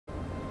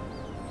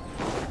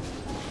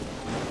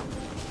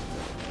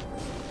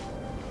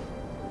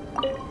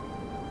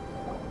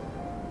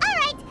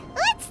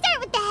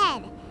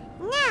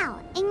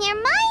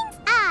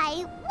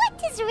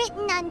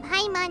written on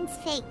Paimon's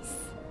face.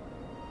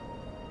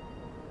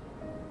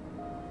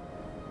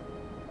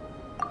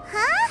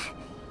 Huh?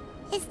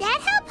 Is that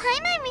how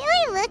Paimon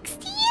really looks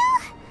to you?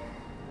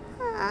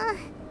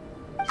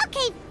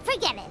 Okay,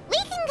 forget it. We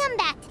can come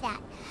back to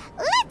that.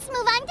 Let's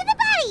move on to the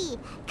body.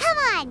 Come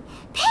on,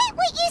 paint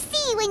what you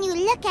see when you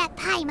look at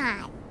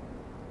Paimon.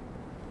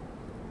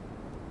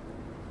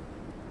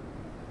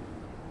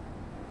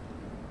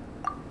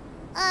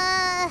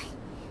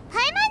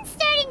 Paimon's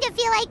starting to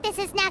feel like this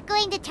is not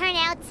going to turn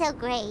out so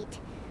great.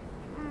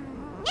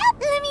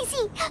 Nope, let me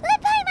see.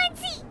 Let Paimon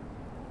see.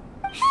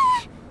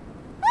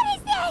 What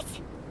is that?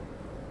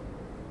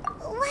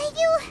 Why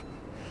you...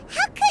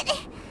 How could...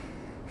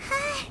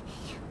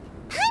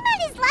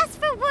 Paimon is lost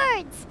for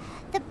words.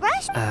 The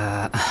brush...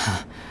 And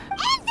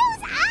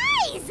those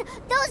eyes!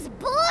 Those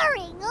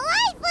boring,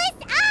 lifeless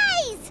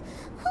eyes!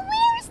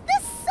 Where's the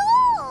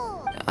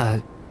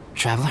soul?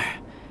 Traveler?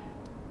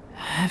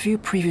 Have you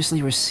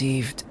previously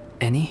received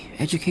any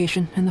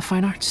education in the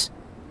fine arts?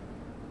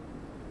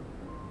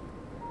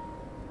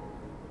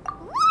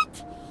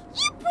 What?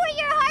 You pour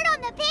your heart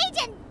on the page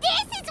and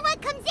this is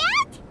what comes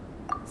out?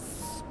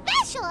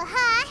 Special,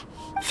 huh?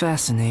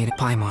 Fascinating,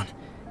 Paimon.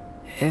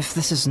 If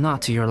this is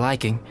not to your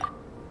liking...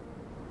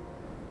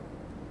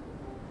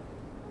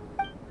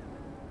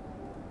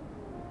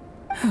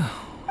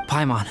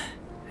 Paimon,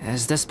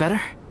 is this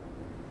better?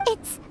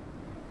 It's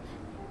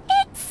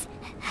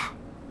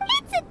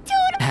a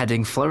total...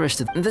 Adding flourish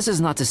to... This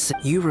is not to say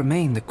you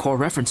remain the core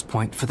reference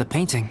point for the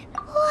painting.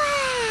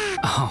 Wow!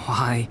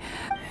 Oh,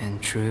 in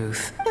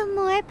truth... The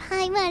more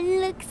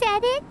Paimon looks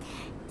at it,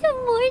 the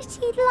more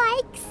she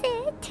likes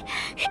it.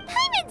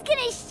 Paimon's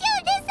gonna show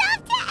this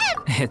off to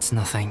everyone! It's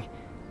nothing.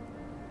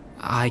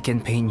 I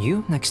can paint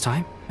you next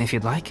time, if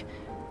you'd like.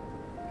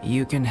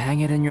 You can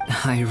hang it in your...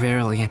 I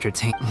rarely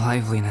entertain...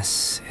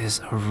 Liveliness is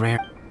a rare...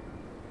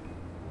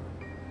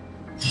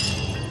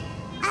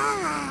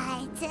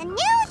 Ah, it's a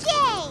new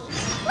day!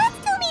 Let's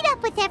go meet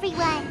up with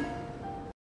everyone!